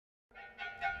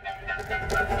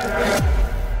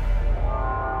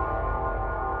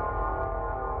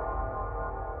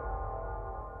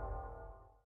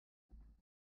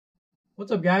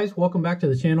What's up, guys? Welcome back to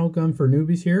the channel. Gun for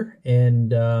Newbies here,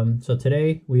 and so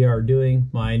today we are doing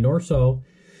my Norsso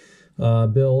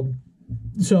build.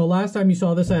 So last time you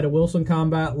saw this, I had a Wilson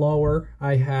Combat lower.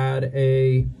 I had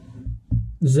a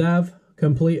Zev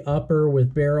complete upper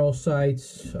with barrel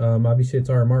sights. Obviously it's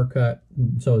RMR cut,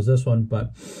 so is this one,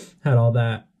 but had all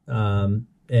that.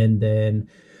 And then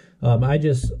I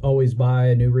just always buy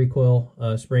a new recoil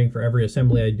spring for every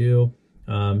assembly I do,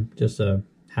 just a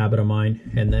habit of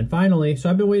mine. And then finally, so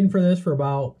I've been waiting for this for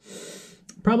about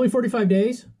probably 45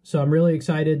 days. So I'm really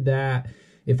excited that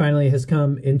it finally has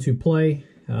come into play,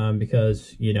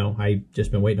 because, you know, I've just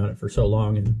been waiting on it for so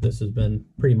long, and this has been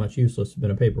pretty much useless. It's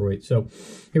been a paperweight. So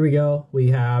here we go. We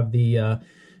have the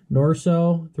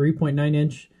Norsso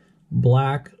 3.9-inch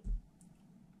black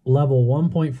level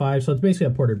 1.5. So it's basically a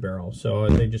ported barrel. So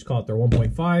they just call it their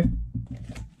 1.5.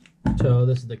 So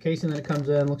this is the casing that it comes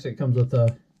in. Looks like it comes with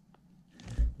a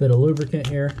bit of lubricant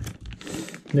here.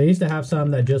 They used to have some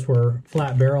that just were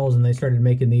flat barrels, and they started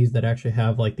making these that actually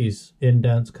have like these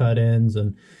indents, cut-ins,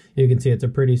 and you can see it's a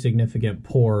pretty significant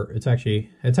port. It's actually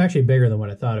bigger than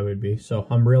what I thought it would be. So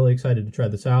I'm really excited to try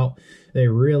this out. They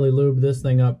really lubed this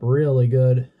thing up really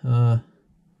good. Not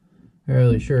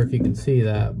really sure if you can see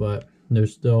that, but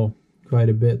there's still quite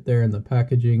a bit there in the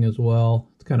packaging as well.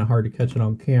 It's kind of hard to catch it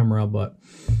on camera, but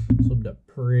it's lubed up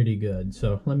pretty good.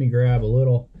 So let me grab a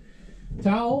little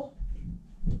towel.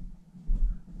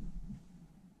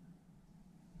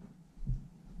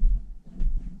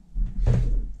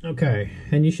 Okay,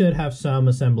 and you should have some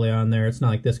assembly on there. It's not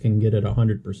like this can get it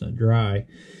 100% dry,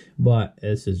 but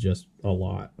this is just a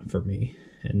lot for me,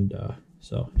 and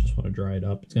so I just want to dry it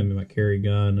up. It's gonna be my carry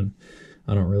gun, and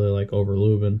I don't really like over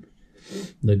lubing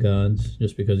the guns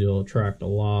just because you'll attract a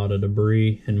lot of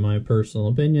debris, in my personal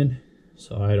opinion.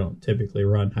 So I don't typically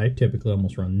run. I typically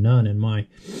almost run none in my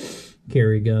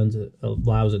carry guns. It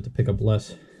allows it to pick up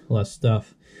less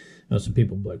stuff. You know, some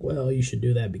people be like, well, you should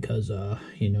do that because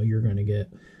you know, you're going to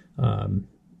get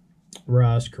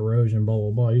rust, corrosion, blah blah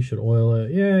blah. You should oil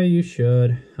it. Yeah, you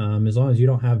should. As long as you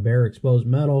don't have bare exposed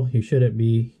metal, you shouldn't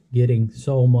be getting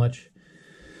so much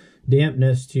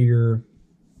dampness to your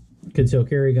concealed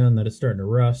carry gun that it's starting to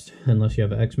rust, unless you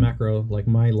have an X macro like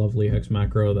my lovely X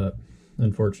macro that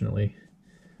unfortunately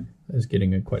is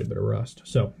getting quite a bit of rust.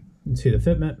 So you can see the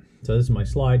fitment. So this is my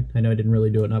slide. I know I didn't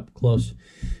really do an up close,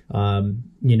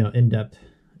 you know, in-depth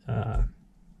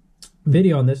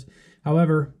video on this.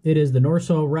 However, it is the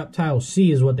Norsso Reptile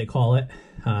C is what they call it.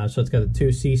 So it's got the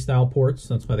two C-style ports.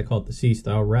 That's why they call it the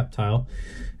C-style Reptile.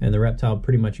 And the Reptile,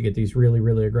 pretty much you get these really,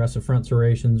 really aggressive front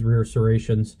serrations, rear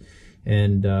serrations,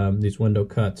 and these window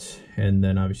cuts, and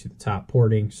then obviously the top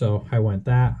porting. So I went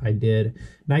that. I did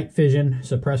night vision,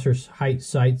 suppressor height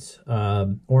sights,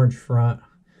 orange front.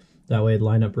 That way it'd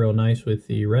line up real nice with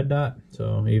the red dot.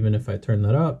 So even if I turn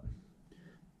that up,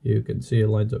 you can see it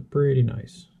lines up pretty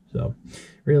nice. So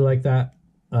really like that.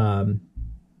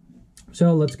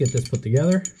 So let's get this put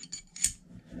together.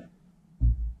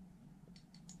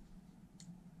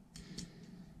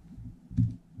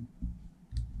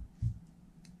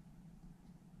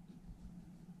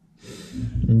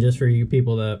 And just for you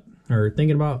people that are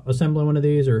thinking about assembling one of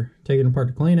these or taking it apart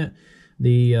to clean it,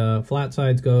 the flat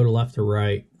sides go to left to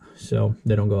right, so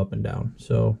they don't go up and down.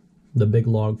 So the big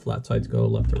log flat sides go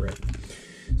left to right.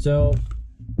 So,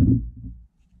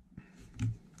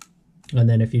 and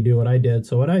then if you do what I did,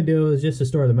 so what I do is just to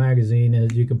store the magazine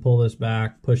is you can pull this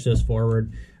back, push this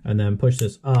forward, and then push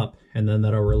this up, and then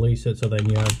that'll release it. So then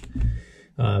you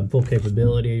have full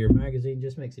capability of your magazine.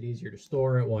 Just makes it easier to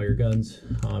store it while your gun's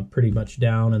pretty much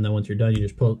down. And then once you're done, you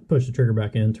just push the trigger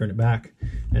back in, turn it back,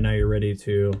 and now you're ready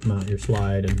to mount your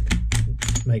slide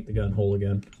and make the gun whole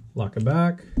again. Lock it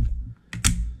back.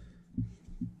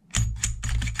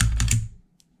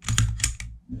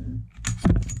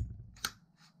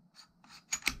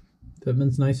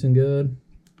 Fitment's nice and good.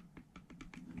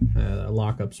 That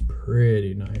lockup's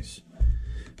pretty nice.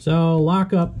 So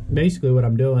lockup, basically what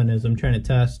I'm doing is I'm trying to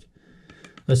test,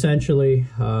 essentially,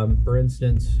 for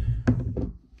instance,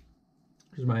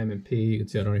 here's my M&P. You can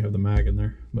see I don't even have the mag in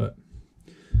there, but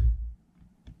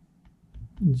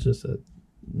it's just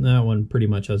that one pretty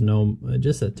much has no,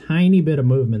 just a tiny bit of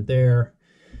movement there.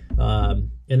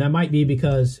 And that might be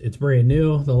because it's brand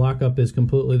new. The lockup is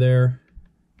completely there.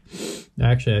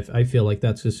 Actually, I feel like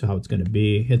that's just how it's going to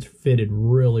be. It's fitted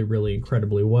really, really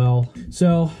incredibly well.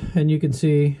 So, and you can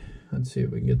see, let's see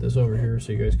if we can get this over here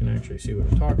so you guys can actually see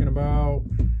what I'm talking about.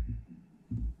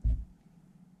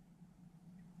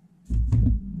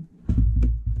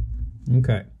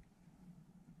 Okay.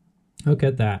 Look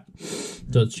at that.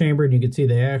 So it's chambered. You can see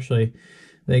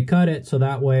they cut it so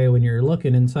that way when you're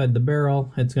looking inside the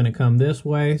barrel, it's going to come this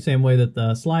way, same way that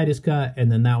the slide is cut,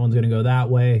 and then that one's going to go that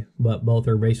way, but both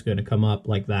are basically going to come up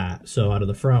like that. So out of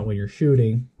the front when you're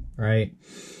shooting, right?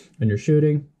 When you're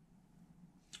shooting,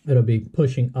 it'll be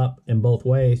pushing up in both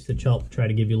ways to help try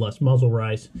to give you less muzzle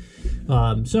rise.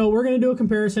 So we're going to do a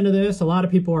comparison to this. A lot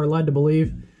of people are led to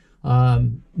believe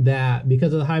that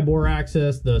because of the high bore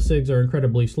axis, the SIGs are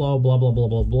incredibly slow, blah, blah, blah,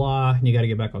 blah, blah, and you got to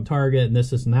get back on target, and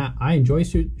this and that. I enjoy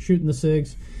shooting the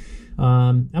SIGs.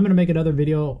 I'm going to make another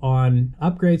video on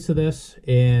upgrades to this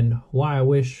and why I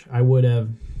wish I would have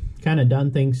kind of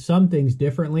done some things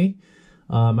differently.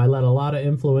 I let a lot of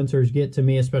influencers get to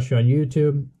me, especially on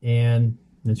YouTube, and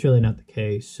it's really not the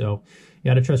case. So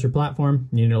you got to trust your platform.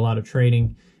 You need a lot of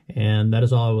training. And that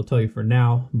is all I will tell you for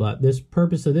now. But this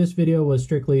purpose of this video was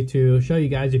strictly to show you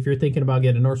guys, if you're thinking about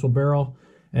getting a Norsso barrel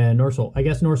and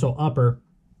Norsso upper.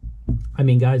 I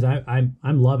mean, guys, I'm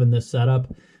loving this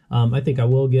setup. I think I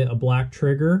will get a black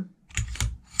trigger,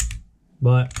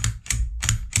 but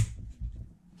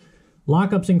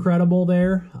lockup's incredible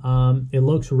there. It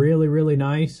looks really, really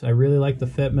nice. I really like the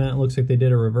fitment. It looks like they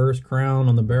did a reverse crown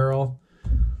on the barrel.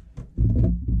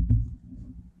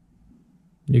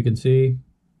 You can see.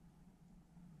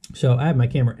 So I have my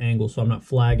camera angled, so I'm not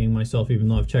flagging myself, even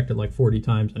though I've checked it like 40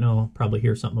 times. I know I'll probably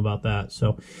hear something about that.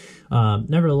 So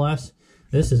nevertheless,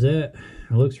 this is it.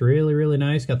 It looks really, really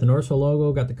nice. Got the Norsso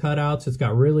logo, got the cutouts. It's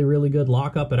got really, really good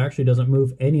lockup. It actually doesn't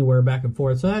move anywhere back and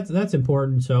forth. So that's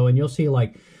important. So, and you'll see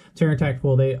like Terran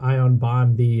Tactical, they ion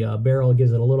bond the barrel. It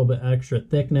gives it a little bit extra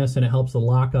thickness, and it helps the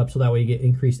lockup, so that way you get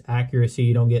increased accuracy.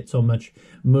 You don't get so much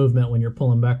movement when you're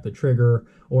pulling back the trigger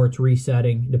or it's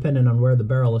resetting. Depending on where the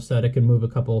barrel is set, it can move a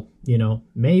couple, you know,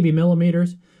 maybe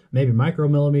millimeters, maybe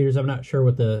micromillimeters. I'm not sure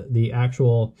what the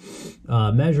actual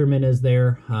measurement is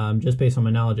there. Just based on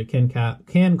my knowledge, it can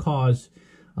cause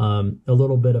a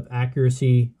little bit of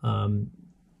accuracy,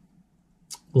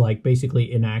 like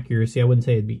basically inaccuracy. I wouldn't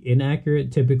say it'd be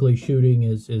inaccurate. Typically shooting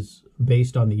is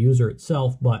based on the user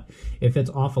itself, but if it's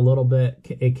off a little bit,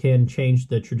 it can change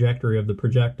the trajectory of the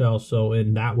projectile. So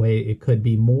in that way, it could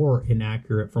be more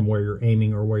inaccurate from where you're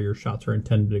aiming or where your shots are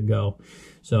intended to go.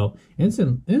 So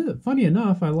funny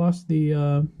enough, I lost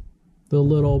the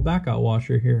little back out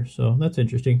washer here. So that's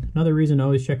interesting. Another reason to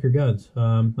always check your guns.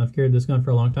 I've carried this gun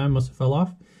for a long time, must have fell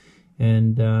off,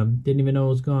 and didn't even know it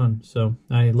was gone. So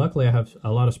luckily I have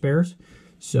a lot of spares,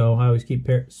 so I always keep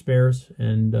spares,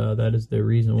 and that is the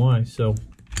reason why. So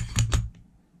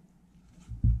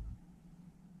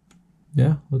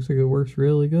yeah, looks like it works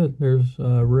really good. There's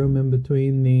room in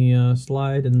between the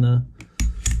slide and the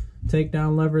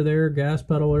takedown lever there, gas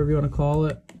pedal, whatever you want to call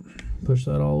it. Push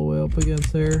that all the way up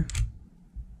against there.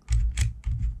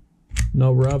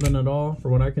 No rubbing at all,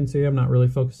 from what I can see. I'm not really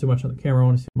focused too much on the camera. I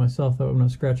want to see myself, though. I'm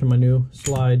not scratching my new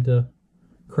slide to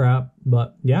crap.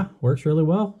 But yeah, works really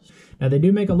well. Now, they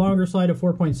do make a longer slide of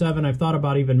 4.7. I've thought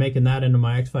about even making that into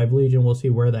my X5 Legion. We'll see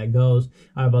where that goes.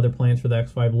 I have other plans for the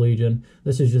X5 Legion.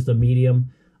 This is just a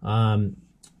medium carry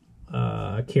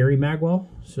magwell,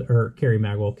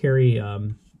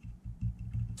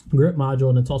 grip module,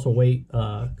 and it's also weight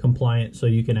compliant, so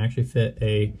you can actually fit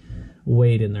a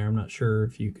weight in there. I'm not sure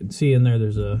if you can see in there.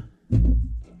 There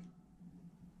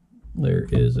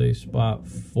is a spot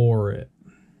for it,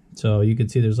 so you can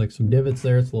see there's like some divots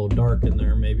there. It's a little dark in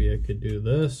there. Maybe I could do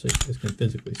this so you guys can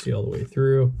physically see all the way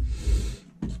through.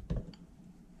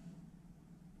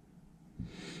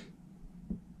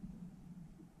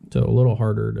 So a little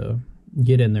harder to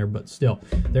get in there, but still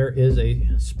there is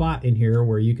a spot in here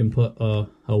where you can put a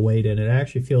weight in. It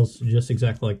actually feels just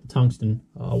exactly like the tungsten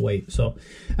weight, so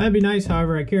that'd be nice.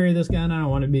 However, I carry this gun, I don't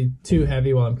want it to be too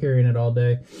heavy while I'm carrying it all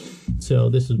day, so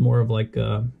this is more of like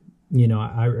you know,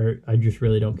 I just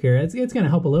really don't care. It's going to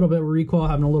help a little bit with recoil,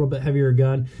 having a little bit heavier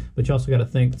gun, but you also got to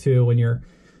think too, when you're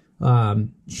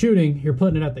shooting, you're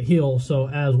putting it at the heel, so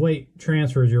as weight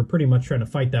transfers, you're pretty much trying to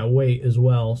fight that weight as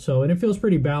well. So, and it feels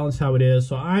pretty balanced how it is,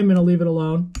 so I'm going to leave it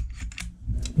alone.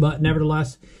 But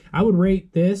nevertheless, I would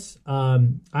rate this.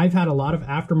 I've had a lot of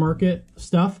aftermarket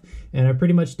stuff, and I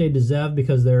pretty much stayed to Zev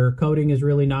because their coating is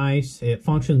really nice. It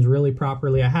functions really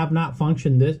properly. I have not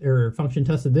function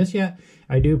tested this yet.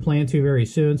 I do plan to very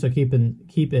soon, so stay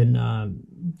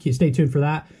tuned for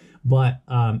that. But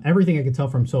everything I can tell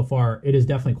from so far, it is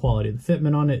definitely quality. The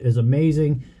fitment on it is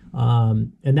amazing,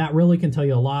 and that really can tell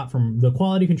you a lot from the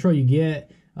quality control you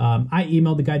get. I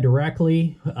emailed the guy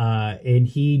directly, and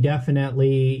he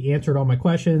definitely answered all my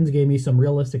questions, gave me some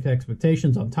realistic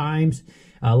expectations on times,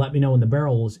 let me know when the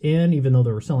barrel was in, even though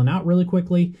they were selling out really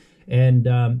quickly. And,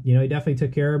 you know, he definitely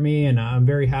took care of me, and I'm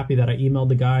very happy that I emailed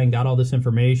the guy and got all this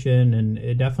information, and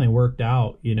it definitely worked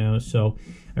out, you know, so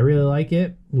I really like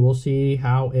it. We'll see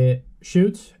how it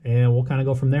shoots, and we'll kind of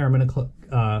go from there. I'm going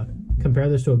to compare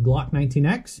this to a Glock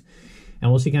 19X, and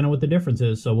we'll see kind of what the difference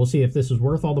is. So we'll see if this is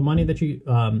worth all the money that you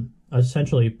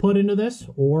essentially put into this,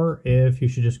 or if you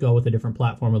should just go with a different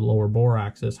platform with a lower bore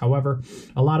axis. However,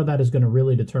 a lot of that is going to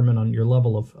really determine on your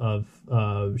level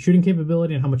of shooting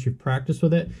capability and how much you've practiced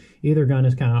with it. Either gun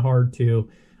is kind of hard to,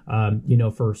 you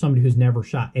know, for somebody who's never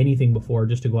shot anything before,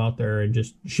 just to go out there and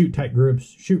just shoot tight groups,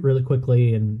 shoot really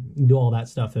quickly, and do all that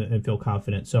stuff and feel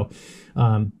confident. So,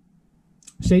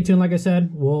 stay tuned. Like I said,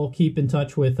 we'll keep in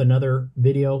touch with another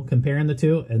video comparing the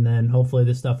two, and then hopefully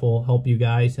this stuff will help you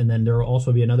guys. And then there will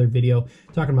also be another video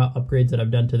talking about upgrades that I've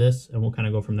done to this, and we'll kind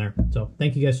of go from there. So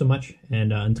thank you guys so much,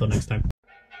 and until next time.